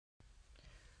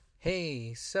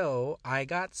Hey, so I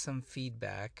got some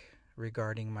feedback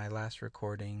regarding my last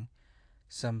recording.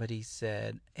 Somebody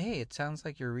said, "Hey, it sounds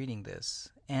like you're reading this."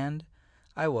 And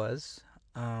I was.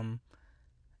 Um,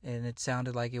 and it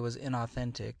sounded like it was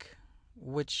inauthentic,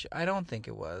 which I don't think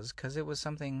it was, because it was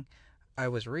something I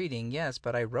was reading, yes,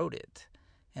 but I wrote it.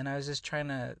 And I was just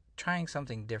trying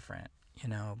something different,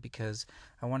 because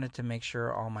I wanted to make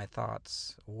sure all my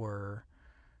thoughts we're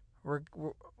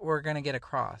gonna get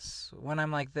across. When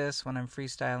I'm like this, when I'm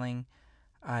freestyling,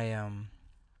 I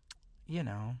you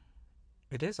know,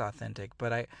 it is authentic,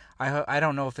 but I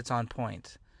don't know if it's on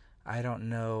point. I don't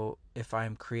know if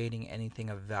I'm creating anything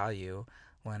of value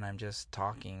when I'm just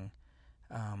talking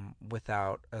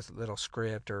without a little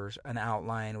script or an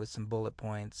outline with some bullet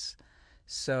points.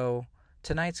 So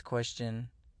tonight's question: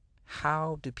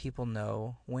 how do people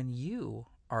know when you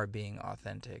are being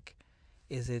authentic?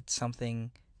 Is it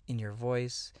something in your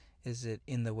voice? Is it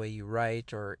in the way you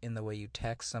write or in the way you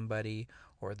text somebody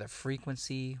or the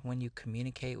frequency when you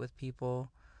communicate with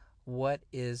people? What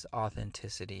is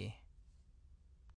authenticity?